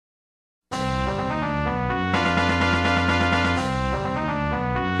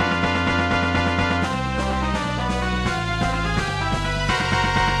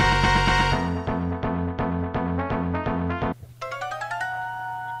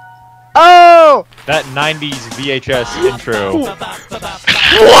That 90s VHS intro.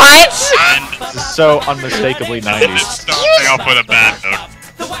 What? This is so unmistakably 90s. Starting off with a bad note.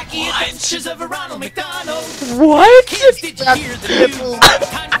 The wacky adventures of Ronald McDonald. What? Kids, did you hear the news?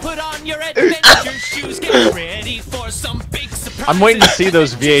 Time to put on your adventure shoes. Get ready for some big surprise. I'm waiting to see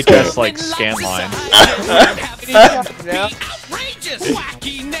those VHS like scan lines. Outrageous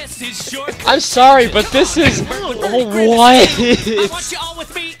wackiness is short. I'm sorry, but this is what? I want you all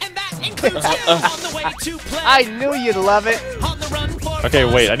with me, and that includes you on the way to play. I knew you'd love it. On the run for Okay,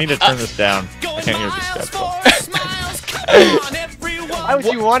 wait, I need to turn this down. I can't hear this stuff. Why would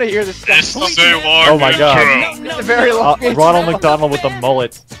you want to hear this stuff? This is a long Oh my god. It's a very long Ronald McDonald with a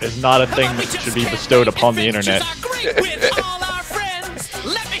mullet is not a thing that should be bestowed upon the internet. Are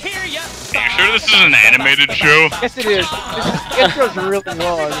you sure this is an animated show? Yes, it is. This intro's really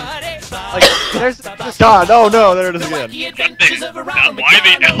long. Like, there's God, oh no, there it is again. Why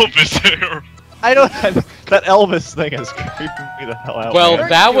the Elvis there? I don't. That Elvis thing is creeping me the hell out. Well, man.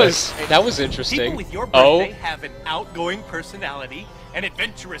 that was People interesting. with your birthday Oh, have an outgoing personality, an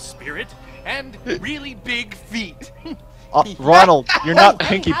adventurous spirit, and really big feet. Ronald, you're not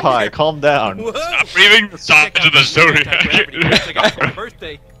Pinkie Pie. Calm down. Stop reading the signs of the zodiac.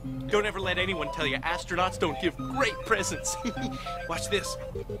 Birthday. Don't ever let anyone tell you astronauts don't give great presents. Watch this.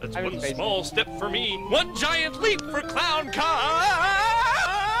 That's I'm one amazing. small step for me, one giant leap for Clown Kai.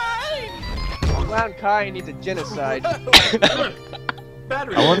 Clown Kai needs a genocide. I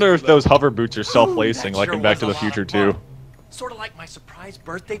wonder if those hover boots are self-lacing, like in Back to the Future 2. Sort of like my surprise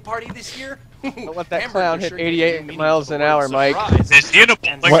birthday party this year. Don't let that clown hit 88 miles an hour, Mike. Is he in a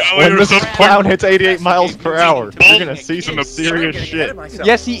bowling alley When or this something? clown hits 88 miles per hour, you're gonna see some serious shit.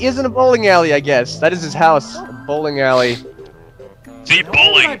 Yes, he is in a bowling alley, I guess. That is his house. A bowling alley. See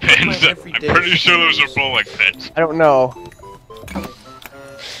bowling pins. I'm pretty sure those are bowling pins. I don't know.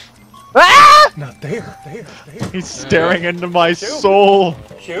 Ah! Not there. He's staring into my soul.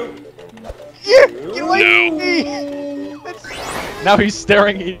 Shoot. Get away from me! Now he's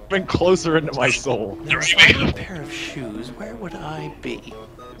staring even closer into my soul. A pair of shoes. Where would I be?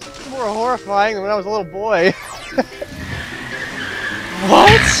 It's more horrifying than when I was a little boy.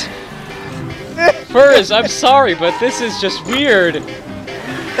 what? Furs, I'm sorry, but this is just weird.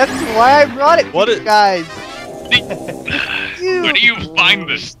 That's why I brought it What to you is- guys. Where do you find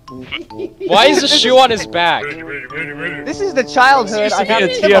this? Why is the shoe on his back? This is the childhood Used I to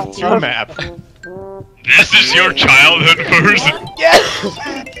be a have TF2 map. This is your childhood version. Yes!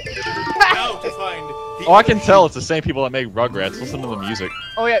 Now to find the Oh, I can tell it's the same people that make Rugrats. Listen to the music.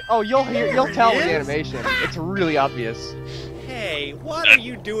 Oh yeah, oh you'll tell with the animation. It's really obvious. Hey, what are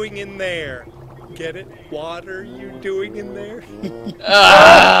you doing in there? Get it? What are you doing in there?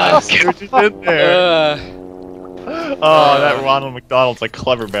 Ah, I see what you did there. Oh, that Ronald McDonald's a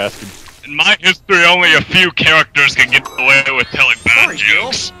clever bastard. In my history, only a few characters can get away with telling bad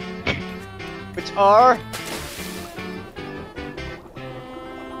jokes. Which are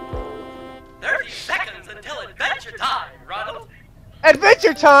 30 seconds until adventure time, Ronald.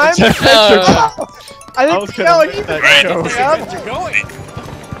 Adventure Time! It's Adventure Time. I I was didn't gonna know make you that Right. joke. You're going.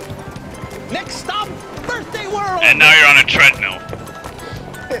 Next stop, Birthday World. And now you're on a treadmill.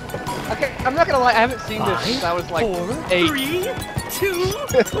 Okay, I'm not gonna lie, I haven't seen this since I was like 8. 3, 2,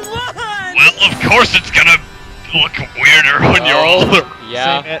 1. Well, of course it's gonna look weirder when you're older.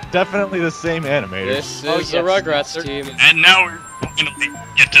 yeah. Definitely the same animator. This Oh, is the yes. Rugrats team. And now we finally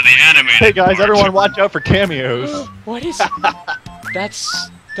get to the animated Hey guys, part. everyone watch out for cameos. What is? That's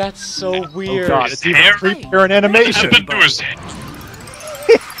so Oh weird. god, it's even Hair? creepier in animation. Happened to his head.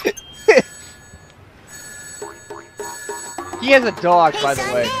 He has a dog, by the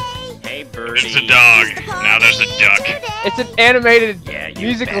way. Hey, It's a dog. Now there's a duck. It's an animated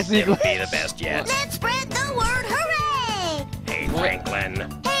musical sequence. Be the best yet. Let's spread the word, hooray! Hey,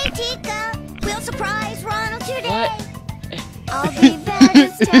 Franklin. Hey, Tika, we'll surprise Ronald today. What? I'll be back,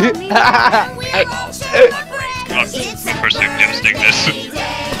 just tell me when we'll all celebrate. Oh, It's for suggesting this.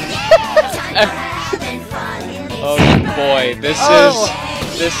 Oh boy, this is.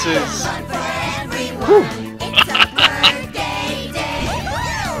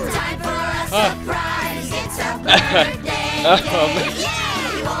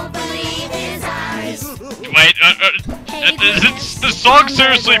 Wait, is the song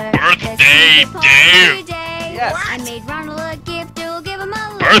seriously Birthday Day? Yes. I made Ronald a gift, it'll give him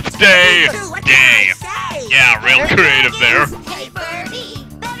a Birthday Day. Yeah, real creative there. Hey, Birdie,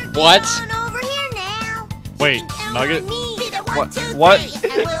 better What? get on over here now. Wait, Nugget? What? What?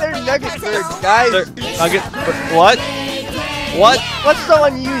 They're nugget birds, guys. Nugget? What? What? What's so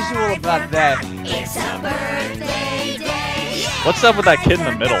unusual about that? It's a birthday day. What's up with that kid in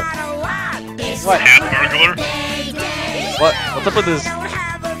the middle? It's What? Hamburglar? What's up with this?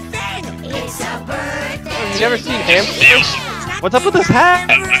 You never seen Hamburglar's? What's up with this hat?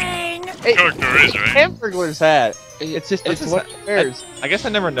 Hey, Character is, right? Hamburglar's hat. It's just What's it's his what he wears. I guess I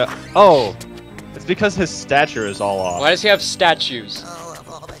never know. Oh, it's because his stature is all off. Why does he have statues? Oh, of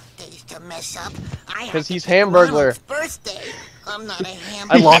all the days to mess up, I Because had he's to pick Hamburglar. Ronald's birthday. I'm not a I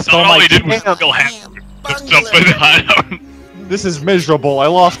hamburger. lost all All my he did was teeth. kill Hamburglar. This is miserable. I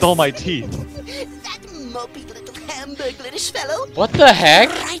lost all my teeth. That mopey little hamburglerish fellow. What the heck?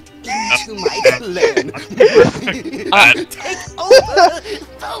 Right into my plan. Take over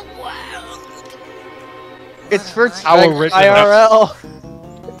the world. It's for How original. IRL.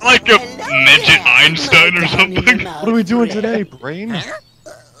 Like a midget Einstein or something. What are we doing today, brain?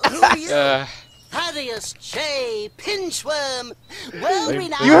 Who are you? Thaddeus J. Pinchworm.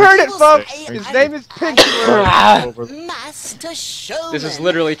 Well-renowned You heard it, civil folks. society His name is Pinchworm. Master Showman. This is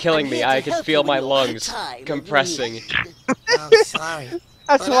literally killing I'm me. here I to can help feel you my in your lungs time. compressing. Oh, sorry.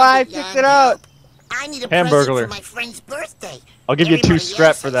 That's But why I I'm picked beyond it out. help. I need a present Hamburglar. for my friend's birthday. I'll give you two Everybody strap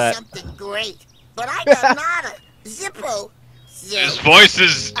else for has that. Something great, but I got nada. Zippo. His voice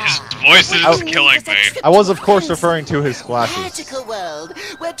is killing me. I was, of course, referring to his glasses. Magical world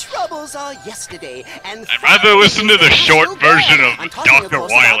where troubles are yesterday and I'd rather listen to the short version of I'm talking, Dr.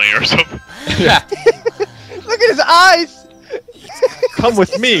 course, Wily or something. Look at his eyes. Come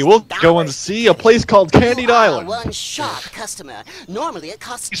with me. We'll go and see a place called Candied Island. One sharp customer. Normally it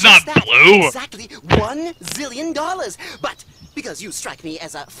costs He's just not that, blue. exactly $1 zillion. But because you strike me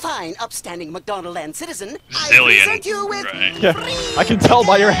as a fine, upstanding McDonald land citizen, I Zillion. present you with Right. Yeah, I can tell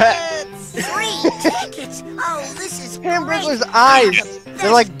by your hat. Free tickets. Oh, this is Hamburglar's great. eyes.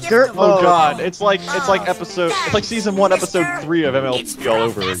 They're like dirt Oh mode. god, it's like season 1, episode 3 of MLB all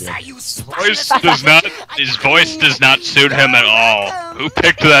over again. His voice does not suit him at all. Who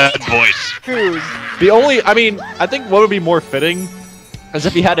picked that voice? Dude. I think what would be more fitting is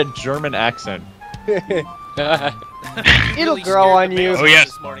if he had a German accent. It'll grow on you. Oh yes,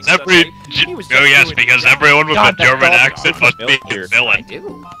 because everyone with a God, that German dog accent is must be a familiar. villain.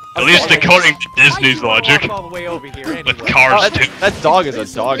 At least according to Disney's logic. With Cars too. That dog is a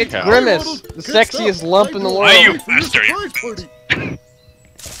dog It's cow. Grimace, the sexiest lump in the Why you world. bastard?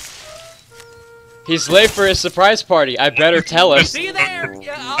 He's late for his surprise party. I better tell him. See you there.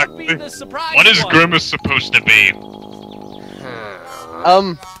 Yeah, I'll be the surprise What is one. Grimace supposed to be?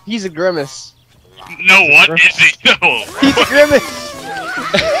 He's a Grimace. No, what is he? No. He's a Grimace.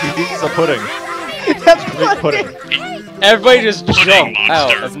 He's a pudding. That's Great funny. pudding. Everybody just Pudding jumped out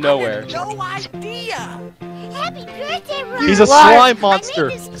monster. of nowhere. No idea. Happy birthday, Ron. He's a Liar. slime monster.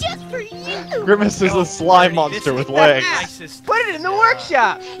 My name is just for you. Grimace is a slime monster with legs. Put it in the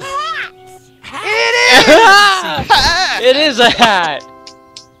workshop. It is a hat.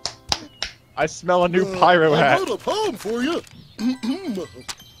 I smell a new pyro I hat. wrote a poem for you.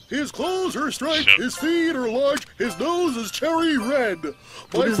 His clothes are striped, Shut- his feet are large, his nose is cherry red.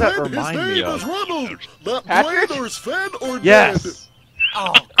 What My does that friend, remind his me name of? is Ronald, not Patrick? plain or fed or dead. Yes.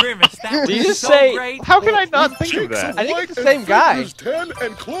 Oh, Grimace, that Did you was just so say- great. How can I not With think of cheeks that? I think white it's the and same guy. fingers 10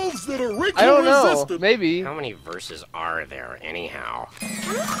 and clothes that are wrinkle I don't know. resistant. Maybe. How many verses are there, anyhow?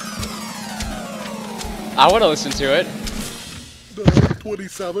 I want to listen to it.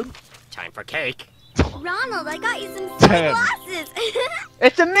 27. Time for cake. Ronald, I got you some 10. glasses.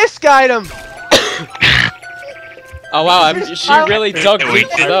 It's a misc item. Oh wow, she really dug deep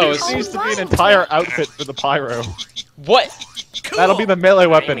for those. There needs to be an entire outfit for the pyro. What? That'll be the melee I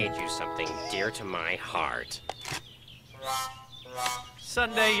weapon. made you something dear to my heart.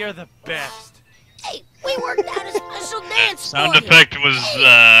 Sunday, you're the best. Hey, we worked out a special dance Sound for you. effect was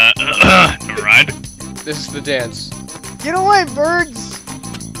right. This is the dance. Get away, birds.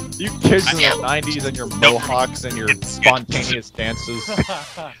 You kids in the 90s and your mohawks and your spontaneous dances.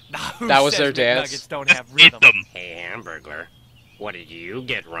 That was their dance. Nuggets don't have Eat rhythm. them. Hey, Hamburglar, what did you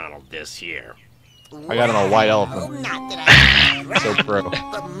get Ronald this year? I got him a white Oh, elephant. not that I So pro.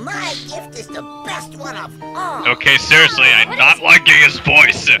 but my gift is the best one of all. Okay, seriously, I'm not liking his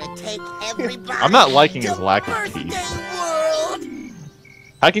voice. Take everybody I'm not liking his to lack of birthday teeth. world.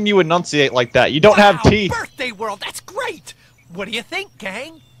 How can you enunciate like that? You don't have Wow, teeth. Birthday world, that's great. What do you think,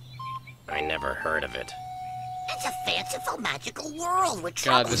 gang? I never heard of it. It's a fanciful, magical world with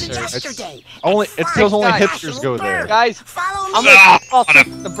God, troubles this in hurts. yesterday. Only and it feels only fine hipsters national go there. bird. Guys, Follow me. I'm gonna call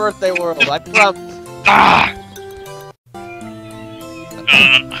the birthday world. I promise. Ah!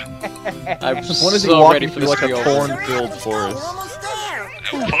 I'm When is he so walking ready for through this like to a be over. cornfield We're forest? almost there.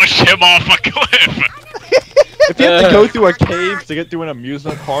 Push him off a cliff. If you have to go through a cave to get to an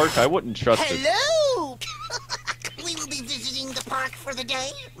amusement park, I wouldn't trust it. Hello. We will be visiting the park for the day?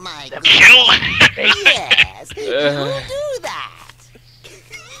 My Kill. yes. Who do that?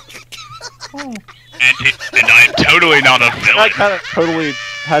 And I'm totally not a That villain. kind of totally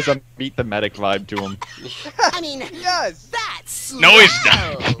has a Meet the Medic vibe to him. I mean, Yes. that's No, he's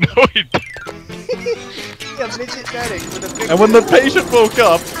not. No, he. Yeah, midget medic with a big. And when the patient woke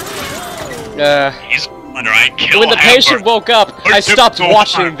up, He's under. I kill. when the patient woke up, I stopped so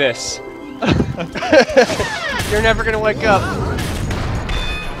watching hard. this. You're never gonna wake up.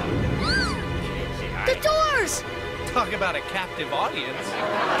 the doors. Talk about a captive audience.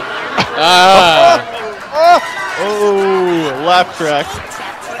 Ah. oh, laugh track.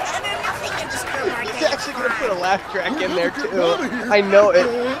 He's actually gonna put a laugh track in there too. I know it.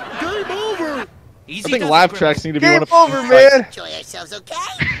 Game over. Easy I think does it, laugh Grimace. tracks need to be Game one of over, man. Enjoy yourselves, okay?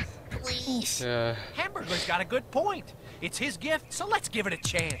 Please. Hamburger's got a good point. It's his gift, so let's give it a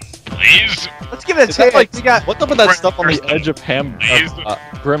chance. Please. Let's give it a Is that chance. like, We got. what's up with that stuff on the edge of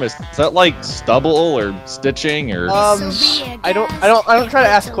Grimace? Is that like stubble or stitching or? I don't try to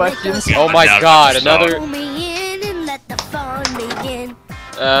ask questions. Oh my god, another. Pull me in and let the fun begin.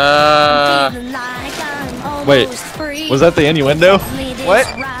 Feeling like I'm Wait, almost free. was that the innuendo? What? What?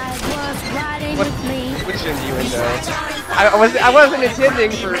 Which innuendo? I wasn't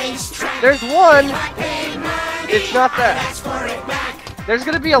intending for. There's one. It's not that. There's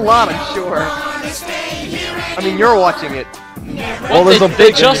gonna be a lot, I'm sure. I mean, you're watching it. Well, there's a they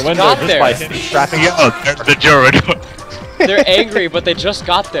big just innuendo got just there. by him strapping it. Oh, there's the Jared. They're angry, but they just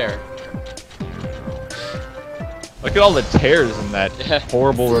got there. Look at all the tears in that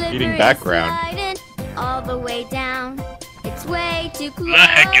horrible repeating background. All the way down. It's way too close. The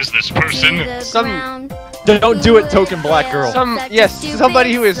heck is this person? Some- Don't do it, token black girl.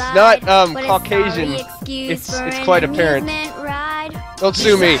 Somebody who is not Caucasian. It's quite apparent. Don't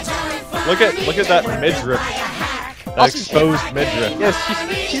sue me. Look at that midriff. That exposed midriff.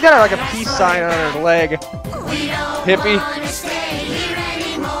 Yes, she's got like a peace sign on her leg. Hippie.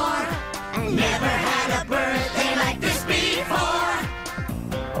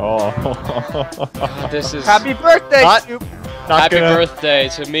 Oh. This is Happy birthday, Not- Snoop. happy birthday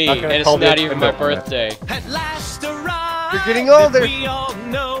to me, not and gonna it's call not the even my innuendo. birthday. At last arrived, You're getting older. we all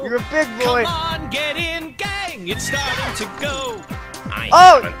know. You're a big boy. Come on, get in, gang. It's starting to go. I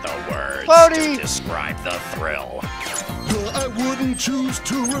Oh! haven't the words Cody! to describe the thrill. I wouldn't choose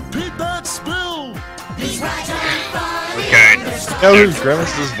to repeat that spill. Okay. You know who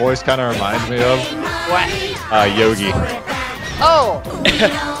Grimace's voice kind of reminds me of? What? Yogi. Oh!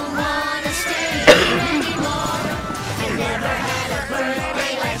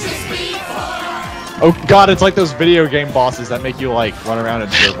 Oh god, it's like those video game bosses that make you like run around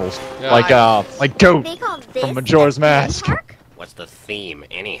in circles. Yeah. Like Goat They call this from Majora's Mask. What's the theme,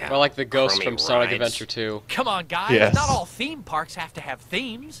 anyhow? Or like the ghost Crummy from Sonic rides? Adventure 2. Come on, guys. Yes. Not all theme parks have to have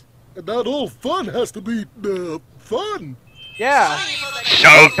themes. And not all fun has to be fun. Yeah.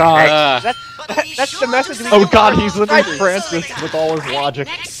 So God. That's the message we Oh god, he's literally Francis with all his logic.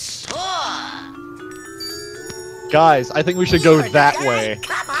 Guys, I think we should go that way.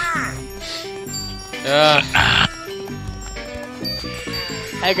 Come on.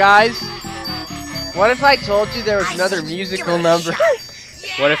 Hey guys, what if I told you there was another musical number?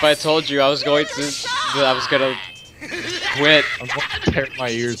 What if I told you I was gonna quit? I'm going to tear my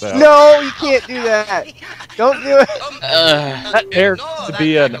ears out. No, you can't do that. Don't do it. That hair needs to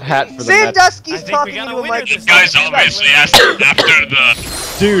be a hat for the Mets. Sandusky's I think we talking got a into a winner this microphone. guy's obviously after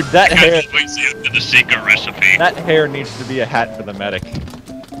the. Dude, that hair, The secret recipe. that hair needs to be a hat for the medic.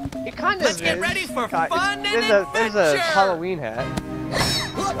 It kind of Let's is. get ready for Ki- fun and there's a adventure. Halloween hat.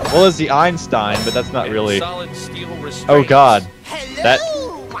 Well, it's the Einstein, but that's not really. Solid steel restraints. Oh god, Hello, That-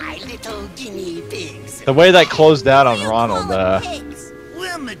 my little guinea pigs. the way that closed out on Ronald. Pigs.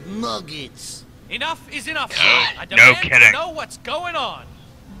 We're McNuggets. Enough is enough. I No demand kidding. to know what's going on.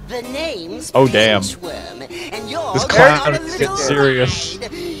 The name's Oh, damn. Pinchworm, and you're This on clown a is little getting serious.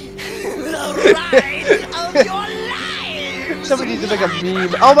 ride. The ride of your life. Somebody needs to make a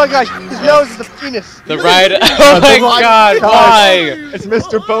meme. Oh my gosh, his nose is a penis. The ride. Oh The my ride- god, why? It's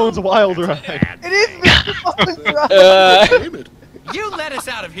Mr. Bones' Wild Ride. It is Mr. Bones' ride. Damn it. You let us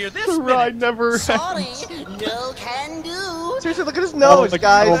out of here this The ride minute. never Sorry, ends. no can do. Seriously, look at his nose, Oh,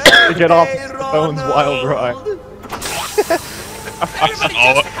 guys. To get off Mr. Bones' Wild Ride.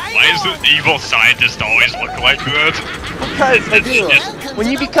 Why does the evil scientist always look like that? Because I do. When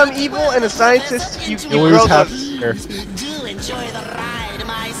you become evil and a scientist, you You grow lose half those. the hair. Do enjoy the ride,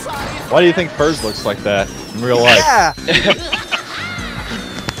 my son. Why do you think Furs looks like that in real life? Yeah.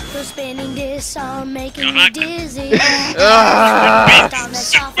 For spinning this song, making me dizzy. Ah.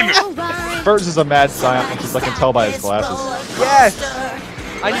 Furs is a mad scientist, I can tell by his glasses. Yes!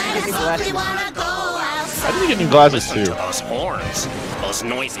 I need to get new glasses. I need to get new glasses too. Those horns. Those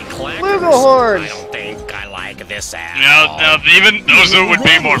noisy clackers. Flugelhorns! I don't think I like this at all. No, even those would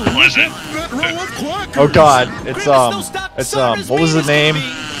be more pleasant. Oh god, it's what was the name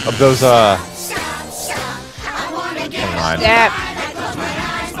of those never mind. Yeah.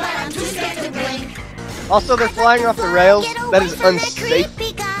 Also, they're flying off the rails. That is unsafe.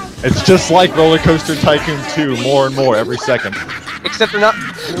 It's just like Roller Coaster Tycoon 2, more and more every second. Except they're not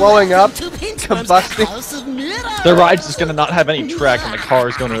blowing up, combusting. The ride's just gonna not have any track and the car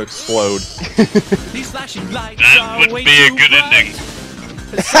is gonna explode. That would be a good ending.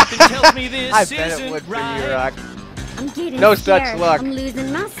 I bet it would for you, Rock. No such luck. I'm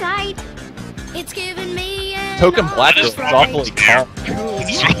losing my sight. It's giving me an Token Black is awfully calm.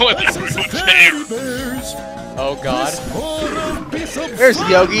 What's wrong with everyone's hair? Oh god. There's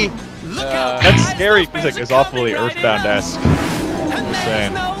Yogi. That scary music is awfully Earthbound-esque. I'm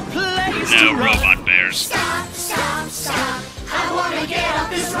saying. No, robot bears.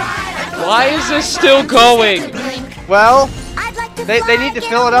 Why is this still going? Well, they need to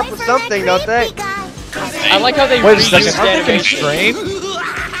fill it up with something, don't they? I like how they Wait a reused second, the aren't they animation. constrained?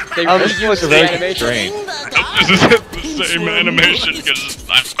 They This reused was the very animation. constrained. This isn't the same animation because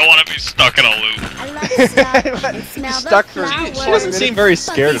I don't want to be stuck in a loop. Stuck for She doesn't seem very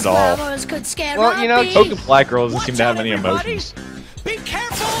scared at all. Well, you know, Token Black Girl doesn't seem to have any emotions. Be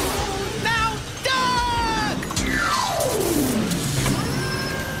careful! Now, duck!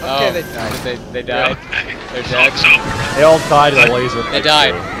 Okay, Oh, they died. they died. They're dead. So, They all died in a laser. They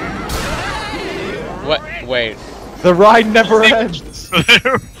died. What? Wait. The ride never ends. Hey,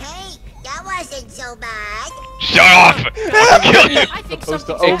 that wasn't so bad. shut off! I'll kill you. Supposed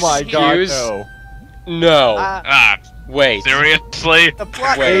to. Oh my god, Excuse- no. No. Ah, Wait. seriously? The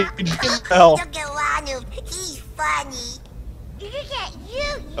plot Wait. Hell. Look at Ronald. He's funny.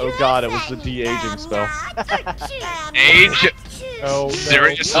 Oh god, it was the de-aging spell. Age? No,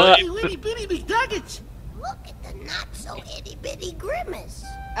 Seriously? Look at the not so itty bitty grimace.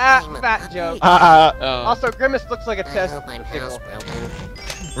 fat joke. Oh. Also, Grimace looks like a test pickle.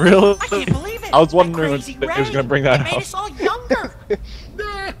 Really? I can't believe it. I was wondering That crazy if he was gonna bring Ray. that It made up. us all younger.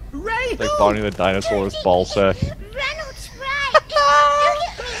 Ray, Like Bonnie the dinosaur's ball sack. Reynolds right.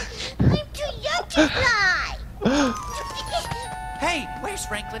 I'm too young to fly. Hey, where's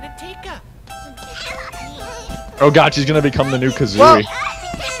Franklin and Tika? Oh god, she's gonna become the new Kazooie. Well-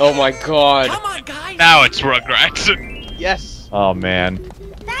 Oh my god. Come on, guys. Now it's Rugrats. Yes. Oh man.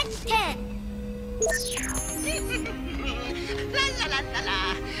 That's 10.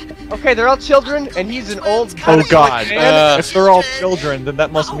 Okay, they're all children, and he's an old. Oh god. man. If they're all children, then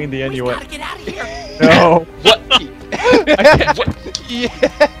that must mean the We Inuit. gotta get out of here. No. What? Yeah.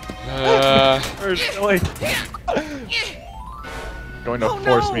 Personally. Going to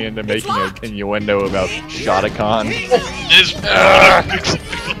force me into making an innuendo about Shotacon. This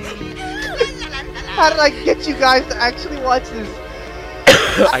How did I get you guys to actually watch this?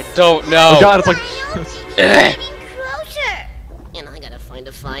 I don't know. Oh god, it's like. Closer. And I gotta find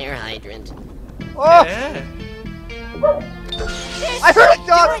a fire hydrant. Oh! I heard a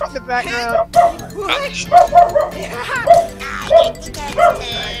dog from the background.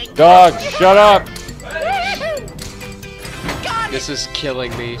 Dog, shut up! This is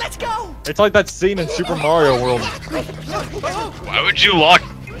killing me. Let's go. It's like that scene in Super Mario World. Why would you lock?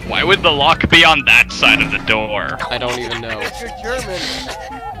 Why would the lock be on that side of the door? I don't even know. You're German.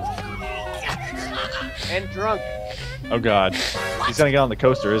 And drunk. Oh god. He's gonna get on the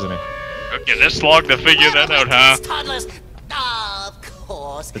coaster, isn't he? Okay, this log to figure that out, huh? Toddlers. Of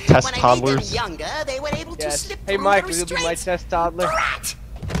course. The test When I made toddlers? them younger, they were able to Yes. slip Hey through Mike, the will you be my restraints. test toddler? Rat!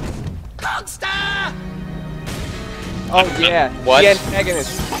 Cogstar! Oh yeah. What? The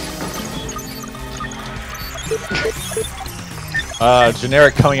antagonist.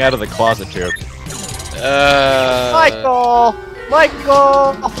 Generic coming out of the closet joke. Michael!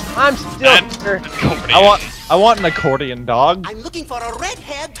 Michael! I'm still here. I want an accordion dog. I'm looking for a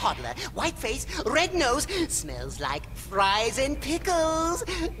red-haired toddler. White face, red nose, smells like fries and pickles.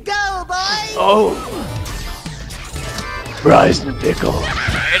 Go, boy! Oh. Fries and pickle.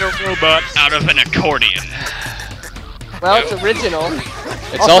 Made a robot out of an accordion. Well, it's original.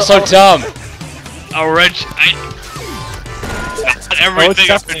 It's also dumb. Not everything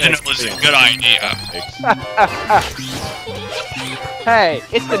definitely original is a good idea. Hey,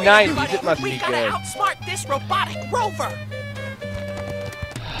 it's the 90s. It must We be gotta good. outsmart this robotic rover.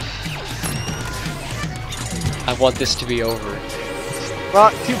 I want this to be over.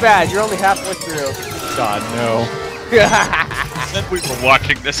 Well, too bad. You're only halfway through. God, no. We were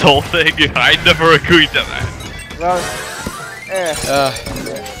watching this whole thing. I never agreed to that. Well,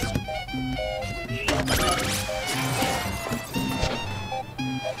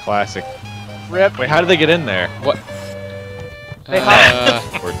 Classic. Rip. Wait, how did they get in there? What?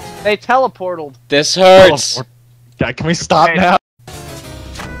 They teleported. This hurts. God, can we stop now?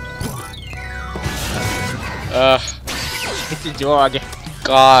 It's a dog.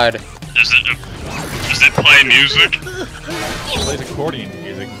 God. Does it play music? It plays accordion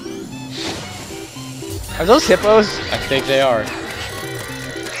music. Are those hippos? I think they are.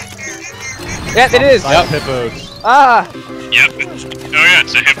 Yeah, it is. Yep. Hippos. Ah. Yep. Oh yeah,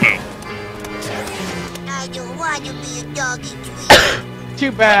 it's a hippo. I don't want to be a doggy treat.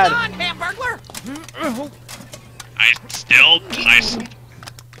 Too bad. Come on, Hamburglar!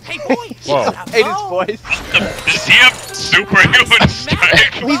 Hey, boy! Whoa. Hate his voice. Does he have superhuman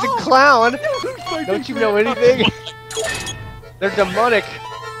strength? He's a clown. Don't you know anything? They're demonic.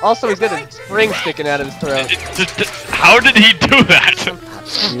 Also, he's got a spring sticking out of his throat. How did he do that?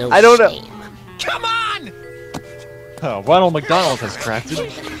 No I don't know. Come on! Oh, Ronald McDonald has crafted.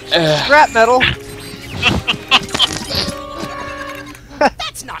 Scrap metal.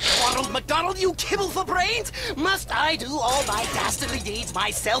 That's not Ronald McDonald, you kibble for brains! Must I do all my dastardly deeds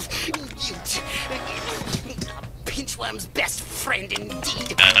myself? You Pinchworm's best friend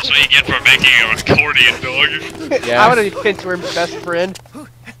indeed. That's what you get for making an accordion dog. Yeah. I want to be Pinchworm's best friend.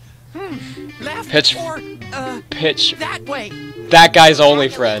 Left Pitch. or, Pitch. that way. That guy's only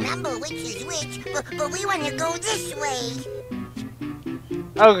friend. I don't remember which is which, but we want to go this way.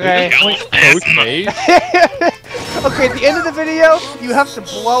 Okay. Okay. Okay, at the end of the video, you have to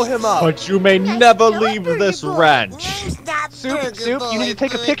blow him up. But you may never leave this ranch. Soup, you need to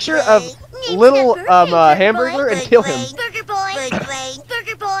take a picture of little Hamburglar and kill him. Burger boy,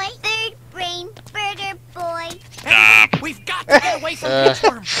 burger boy, third brain, burger boy. Stop. We've got to get away from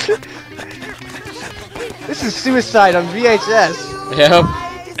Pinchworm. This is suicide on VHS. Yep.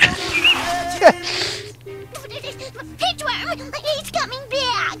 Pinchworm, he's coming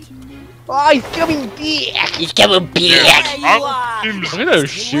back. Oh, he's coming back. He's coming back. There you are. Look at those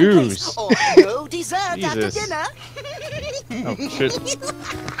shoes. Oh, no dessert after Jesus. dinner. Oh shit.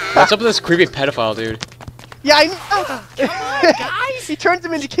 What's up with this creepy pedophile dude? Yeah, I know. Come on, guys. He turns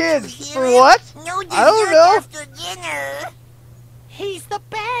them into kids. For what? No I don't know. after dinner. He's the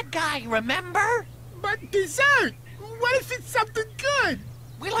bad guy, remember? But dessert! What if it's something good?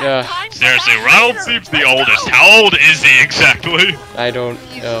 We'll have time for Seriously, that Ronald later. seems the Let's oldest. go. How old is he exactly? I don't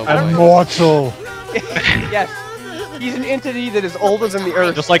know. Immortal. Yes. He's an entity that is older than the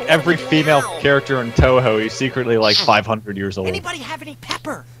Earth. Just like every female character in Toho, he's secretly like 500 years old. Anybody have any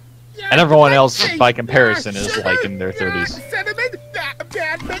pepper? And everyone else, by comparison, is like in their 30s.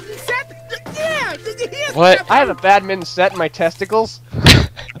 What? I have a badminton set in my testicles.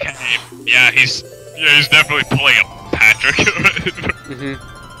 Yeah, he's definitely pulling a Patrick.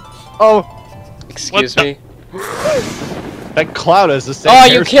 Oh. Excuse me. That cloud is the same. Oh,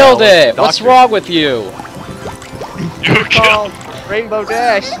 you hairstyle killed as it! the What's doctor. wrong with you? You killed. Oh, Rainbow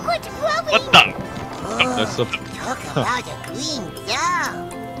Dash. What the? That's the. Talk about a green dog.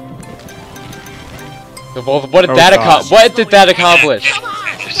 Well, what did Oh, that gosh. What did that accomplish?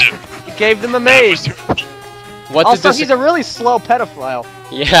 He gave them a maze. What Also, did this? he's a really slow pedophile.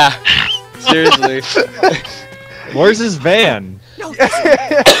 Yeah. Seriously. Where's his van? It's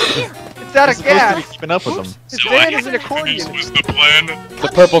out He's of supposed to be gas. keeping up with him. His So van I is an accordion. This was the plan. The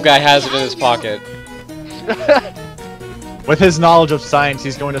purple guy has it in his pocket. With his knowledge of science,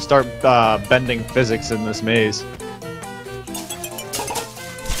 he's going to start bending physics in this maze.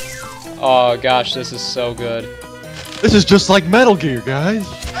 Oh gosh, this is so good. This is just like Metal Gear, guys.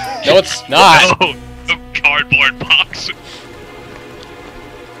 No, it's not. Oh, the cardboard box.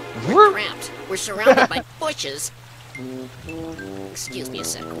 We're trapped. We're surrounded by bushes. Excuse me a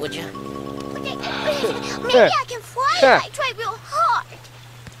sec, would you? Maybe I can fly if I try real hard.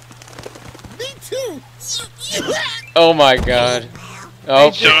 Me too. Oh my god.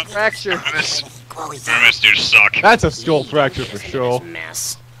 Oh. Shut up. Fracture. Premise dude suck. That's a skull fracture for sure.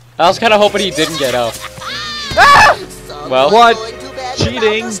 Mess. I was kind of hoping he didn't get out. Ah! Well. What?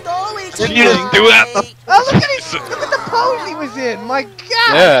 Cheating. You just do that. Oh, look at the pose he was in. My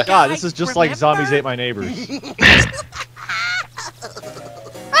God. Yeah. God, this is just like Zombies Ate My Neighbors.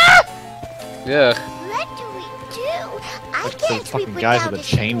 Yeah. What do we do? I Some can't sleep fucking guys without with a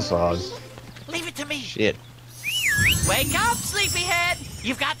the chainsaws. Leave it to me. Shit. Wake up, sleepyhead.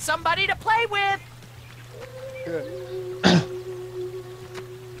 You've got somebody to play with.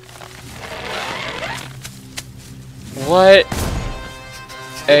 What?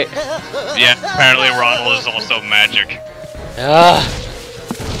 Hey. Yeah, apparently Ronald is also magic. Ah.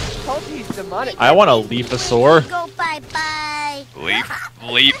 Told you he's demonic. I want a Leafosaur. Go bye-bye.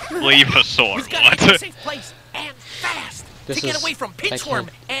 Leave a sword. We've got to get to a What? safe place and fast This to get is- away from I Pitchworm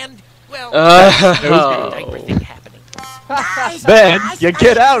can't- and well, Oh. diaper thing happening. Ben, you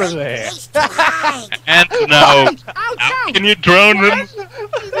get out of there. And no. How can you drown them?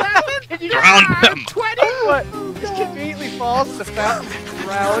 Drown them. 20. What? Just conveniently falls in the fountain and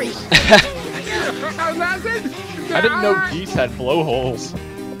drowns. I didn't know geese had blowholes.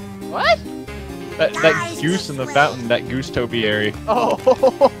 What? That goose in the fountain, that goose topiary. Oh.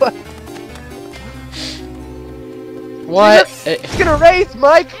 What? It's gonna race,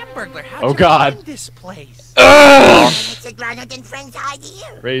 Mike. Hamburglar, how'd Oh, you God. find this place? It's a Ronald and Friends idea.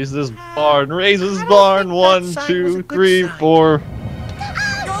 Raise this barn, raise this barn. 1, 2, 3, 4.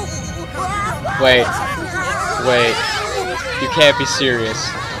 Wait. Wait. You can't be serious.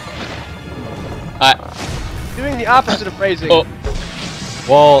 Doing the opposite of raising. Oh.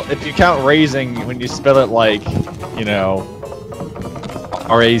 Well, if you count raising when you spell it like, you know,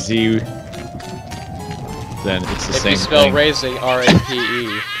 R-A-Z, then it's the If same you spell thing. raising,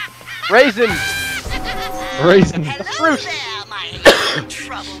 R-A-P-E. Raisin. Raisin. Hello there, my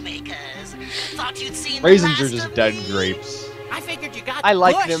troublemakers. Thought you'd seen the Raisins are last just of dead me. grapes. I figured you got I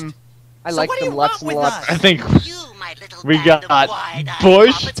like pushed. them. I So like what do them you lots want and with lots. us? I think You, my little we band got of wide-eyed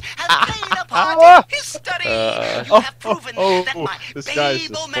Bush. puppets, have played a part Ah. in history. Uh, You have proven oh, that my this guy's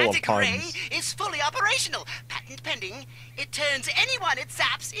just full of Babe-O-Matic ray puns. is fully operational. Patent pending. It turns anyone it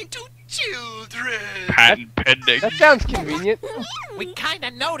zaps into children. Patent pending. That sounds convenient. We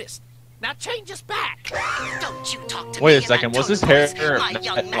kinda noticed. Now change us back. Don't you talk to Wait me a in second, that was his tone hair of voice, my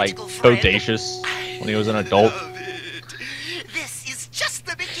young like magical friend. bodacious when he was an adult? Love it. This is just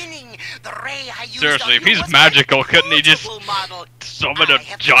the beginning. The ray I used Seriously, on if you he's was my magical, couldn't he just portable model. summon I a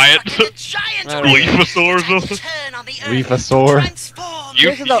have giant constructed a giant I don't ray know. Leafosaur or that will something? turn on the earth Leafosaur. to transform You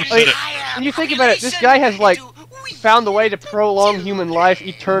This is a- said it. When you think about it, this guy has like found the way to prolong human life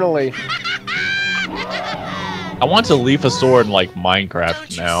eternally. I want to leaf a sword in like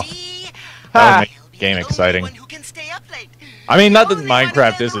Minecraft now. That would make the game exciting. I mean, not that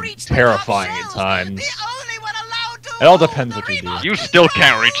Minecraft isn't terrifying at times. It all depends what you do. You still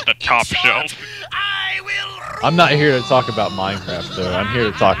can't reach the top shelf. I'm not here to talk about Minecraft though. I'm here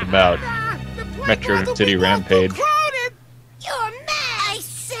to talk about Metro City Rampage. You're mad, I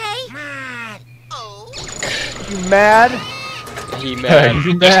say. You mad? He mad.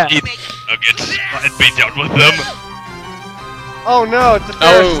 You mad? Eat nuggets and be done with them. Oh no, it's a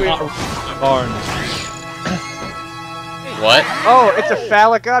Ferris wheel. Barn. What? Oh, it's a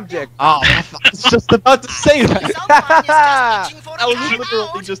phallic object. Oh, I was just about to say that. I was I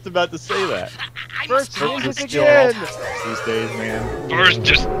literally just about to say that. First Let's changes just kill all again. these days, man. First,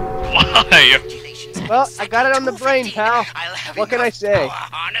 just fly. Well, I got it on the brain, pal. What can I say?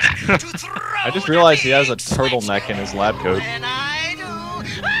 I just realized he has a turtleneck in his lab coat.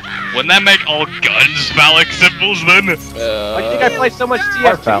 Wouldn't that make all guns phallic symbols then? Why do you think I play so much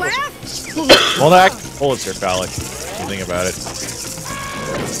Are TF2? phallic. Well, the actual bullets are phallic. If you think about it.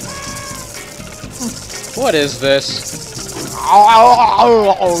 What is this?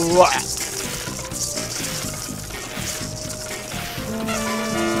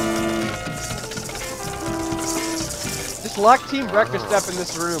 Just lock Team Breakfast up in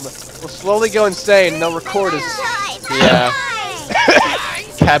this room. We'll slowly go insane and they'll record us. Yeah.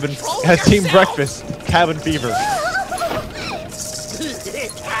 Cabin. Team Breakfast. Cabin fever.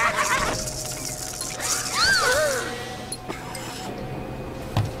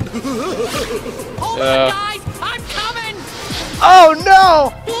 Guys, I'm coming. Oh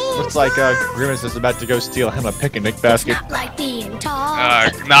no! Looks like Grimace is about to go steal him a picnic basket. Not like being tall.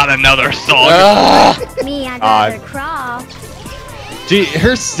 Not another song. Me, I'd rather crawl. Gee,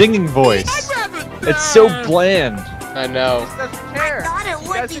 her singing voice. It's so bland. I know. She doesn't care. Thought it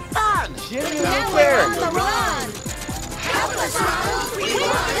would be fun. She doesn't Now even we're care. on the run. Help us, Ronald. We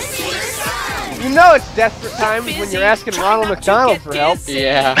want to see the sun. You know it's desperate times when you're asking Ronald McDonald for help.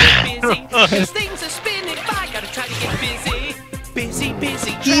 Yeah. Busy, 'cause things are spinning by. Gotta try to get busy. Busy,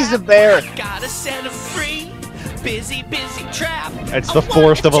 busy. He's a trap. bear. Gotta set him free. Busy, busy trap. It's the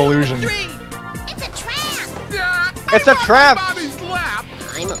fourth of illusion. It's a trap. It's a trap.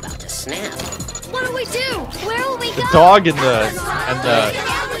 I'm about to snap. What do we do? Where will we go? The dog and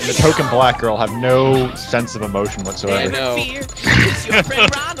the token black girl have no sense of emotion I whatsoever. know.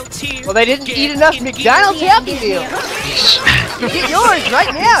 Well, they didn't eat enough McDonald's Happy Meal. Get yours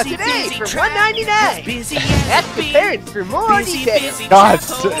right now, today, for $1.99. Ask your parents for more details. God,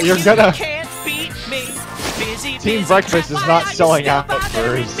 you're gonna. Team Breakfast is not selling out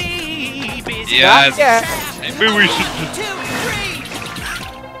for his. Yeah, Not yet. maybe we should just...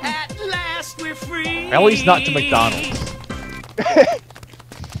 At least not to McDonald's.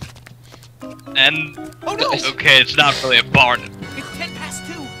 And Oh no! okay, it's not really a barn. It's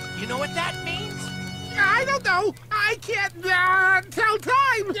 2:10. You know what that means? I don't know. I can't tell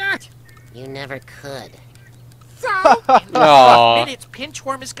time yet. You never could. So, in Aw. minutes,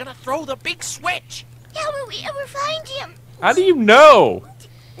 Pinchworm is gonna throw the big switch. How will we ever find him? How do you know?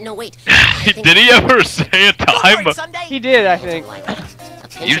 No, wait. Did he ever say a time? He did, I think. A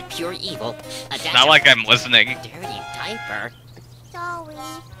pinch of pure evil. It's not like I'm listening. Dirty diaper. Sorry.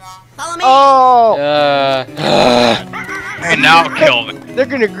 Follow me. Oh! And now kill me. They're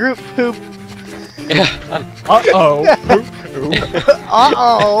gonna group poop. Uh-oh.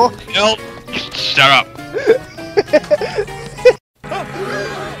 Uh-oh. Nope. Shut up.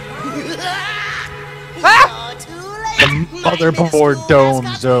 The motherboard dome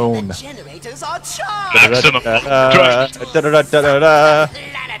zone. Generators are charged. Maximum Da-da-da-da-da.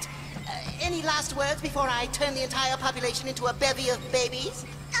 Planet. Any last words before I turn the entire population into a bevy of babies?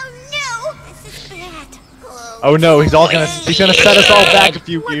 Oh no! This is bad. Oh no, he's gonna set us all back a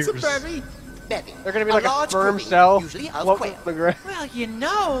few years. Bevy. They're gonna be like a large sperm grouping, cell. usually of floating quail. on the ground. Well, you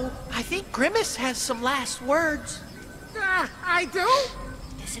know, I think Grimace has some last words. I do?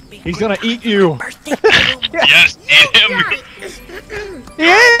 He's gonna eat you. Yes, eat him. He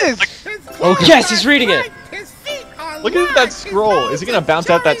is! Oh, Yes, he's reading it. look at that scroll. Is he gonna bounce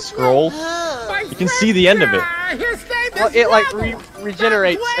out that scroll? You can see the end of it. Well, it like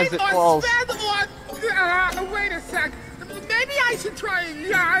regenerates as it falls. Wait a sec. Maybe I should try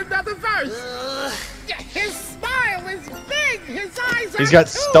another verse. His smile is big. His eyes are He's got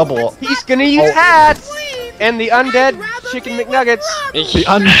stubble. He's gonna use hats! And the undead chicken McNuggets. The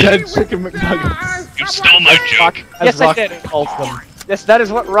undead chicken McNuggets. You stole my joke. As Yes, I Rock did. calls them. Yes, that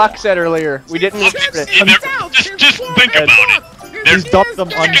is what Rock said earlier. We didn't repeat it. Just think about it. He's dubbed them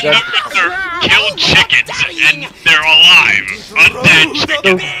Chicken undead. nuggets are killed chickens, and they're alive. Undead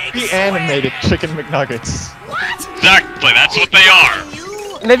chickens. Reanimated chicken McNuggets. Exactly, that's what they are.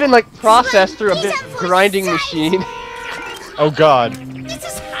 And they've been like processed through a big grinding machine. Oh god. This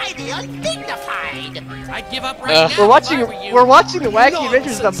is highly undignified. I'd give up right now. We're watching if I were you. we're watching the wacky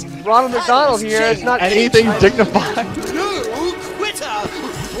adventures of Ronald McDonald here. It's not Anything dignified. You quitter.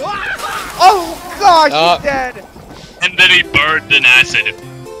 Oh gosh, he's dead. And then he burned in acid.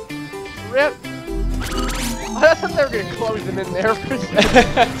 Rip. I thought they were gonna close him in there for a second.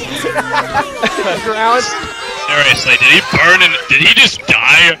 Ground. Seriously, did he burn and did he just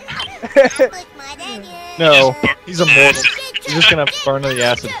die? No, he's immortal. He's just gonna burn the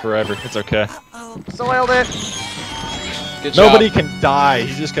acid forever. It's okay. Soiled it. Good job. Nobody can die.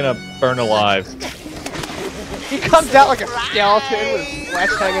 He's just gonna burn alive. He comes out like a skeleton with his flesh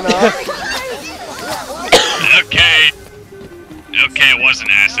hanging off. Okay. Okay, it wasn't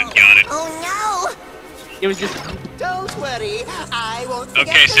acid, got it. Oh It was just. no! Don't worry, I won't.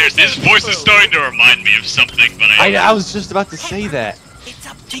 Okay, seriously, his voice is starting to remind me of something, but I was just about to say that. It's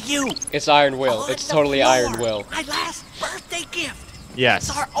up to you. It's Iron Will. It's totally Iron Will. My last birthday gift. Yes.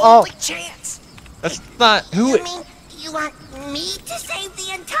 It's our only chance. That's not who. You mean you want me to save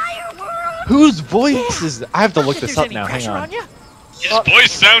the entire world? Whose voice is? I have to look Think this there's up any now. Hang pressure on. you? his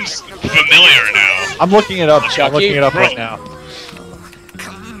voice sounds familiar now. I'm looking it up. I'm Chucky? looking it up right now.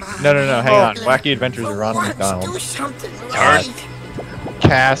 No, hang on. Wacky Adventures of Ronald Do McDonald. something Turn.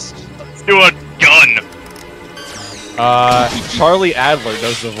 Cast. To a gun. Charlie Adler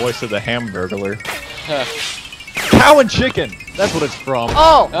does the voice of the Hamburglar. Cow and Chicken. That's what it's from.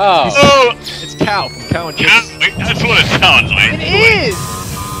 Oh! Oh. Oh, It's Cow from Cow and yeah, Chicken. wait, that's what it sounds like. It is!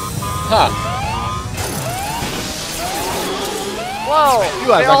 Huh. Whoa! You They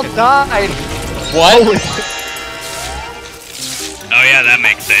guys all like it. died. What? Oh yeah, that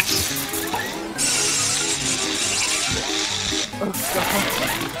makes sense.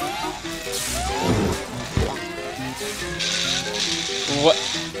 What?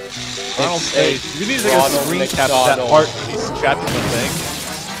 Ronald It's Face. You need to get a Ronald screen cap of that McDonald. part when he's trapped in the thing.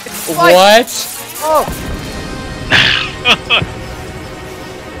 What? Oh!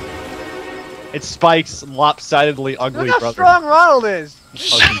 It's Spike's lopsidedly ugly Look how brother. strong Ronald is!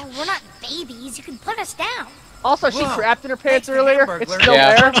 We're not babies. You can put us down. Also, she Whoa. crapped in her pants Thanks to earlier. Hamburglar. It's still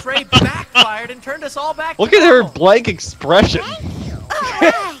Yeah. there. Trey backfired and turned us all back. Look to at her normal. blank expression.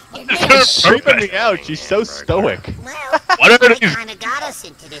 Alright. She's creeping me out. She's so stoic. Well, What are you these? kinda got us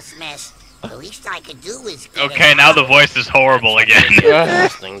into this mess. The least I could do is get Okay, it now out. the voice is horrible again. I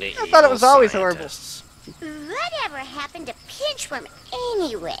thought it was always horrible. Whatever happened to Pinchworm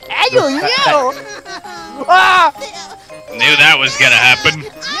anyway? I don't know! Ah! Knew that was gonna happen.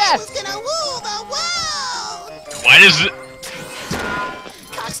 Yes! Gonna rule the world. Why does it?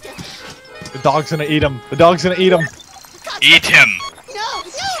 Costa, The dog's gonna eat him. The dog's gonna eat him. Eat him. No,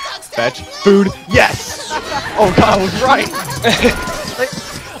 Dogster. Fetch food. Yes. Oh God, I was right.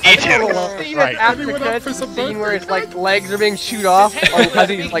 Eat him. Scene after credits, the scene where his like legs are being chewed off because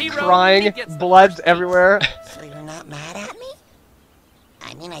he's like crying, blood's everywhere. So you're not mad at me?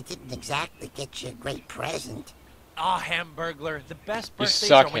 I mean, I didn't exactly get you a great present. Aw, Hamburglar, the best You birthdays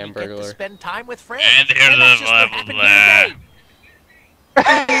suck, are when you get to Hamburglar. spend time with friends. And here's that's the just what blah, happened blah, today.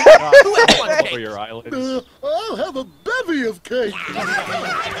 Who else wants Over cake? your eyelids. I'll have a bevy of cake.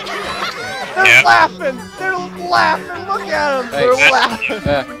 They're laughing! They're laughing! Look at them! They're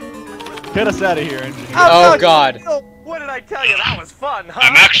laughing! Get us out of here, engineer. Oh God. What did I tell you? That was fun, huh?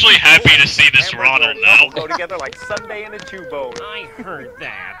 I'm actually happy to see this Ronald now. Go together like Sunday and a tube-o. I heard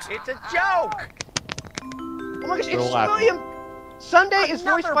that. It's a joke. Oh my gosh, it's They're laughing. Squilliam! Sunday is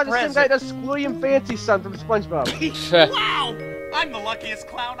voiced Another by the same guy that present. does Squilliam Fancy Son from SpongeBob. Wow! I'm the luckiest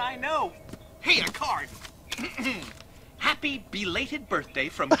clown I know. Hey, a card. Happy belated birthday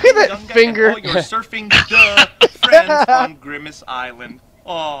from Look at that Gunga finger. and all your surfing friends on Grimace Island.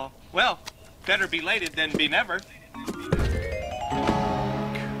 Aw, well, better belated than be never.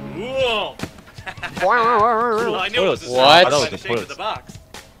 Cool. Well, I knew it was a What? surprise by the That was shape of the box.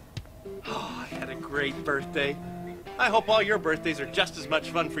 Oh, I had a great birthday. I hope all your birthdays are just as much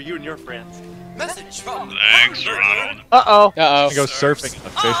fun for you and your friends. Message from Thanks, Ronald. Uh-oh. Uh I go surfing in the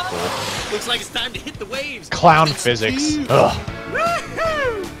fishbowl. Looks like it's time to hit the waves. Clown physics. Ugh.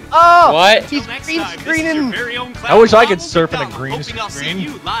 Oh! What? He's Next green time, this is your screening! very own I wish I could Ronald surf in a McDonald, green hoping I'll see screen.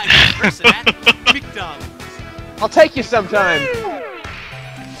 you live in person at McDonald's. I'll take you sometime.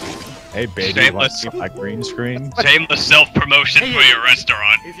 Hey baby, you want to see my green screen? Shameless self-promotion for your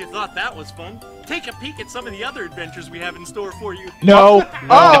restaurant. If you thought that was fun, take a peek at some of the other adventures we have in store for you. No.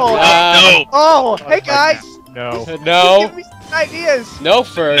 Oh! No. Oh! Hey guys! No. No. Give me some ideas! No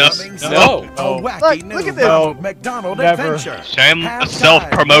first. No. No. A wacky Look at new this. Ronald McDonald Never. adventure. Shameless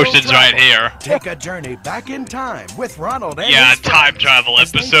self-promotions right here. Take a journey back in time with Ronald and Yeah, his friends time travel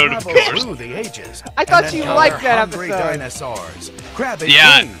as they episode, of travel course. through the ages. I thought and you encounter liked that hungry episode. dinosaurs, crabby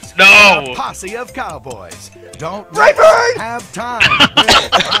Yeah, kings, no. and a posse of cowboys. Don't Rayburn! have time. Will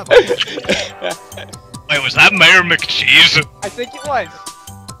travel. Wait, was that Mayor McCheese? I think it was.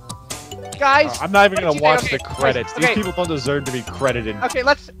 Guys, I'm not even what gonna did you watch think? the Okay, credits. okay. These people don't deserve to be credited. Okay,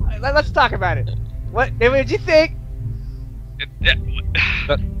 let's talk about it. What did you think?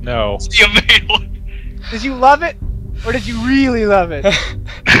 No. Did you love it, or did you really love it?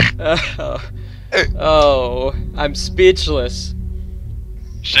 Oh, I'm speechless.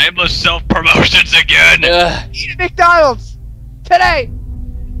 Shameless self-promotions again. Eat at McDonald's today.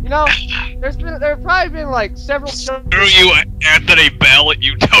 You know, there have probably been like several shows. Screw you, Anthony Bell.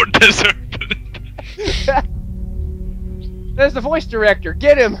 You don't deserve it. There's the voice director.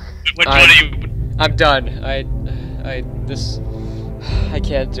 Get him. Which one are you? I'm done. I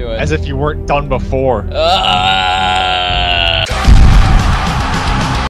can't do it. As if you weren't done before.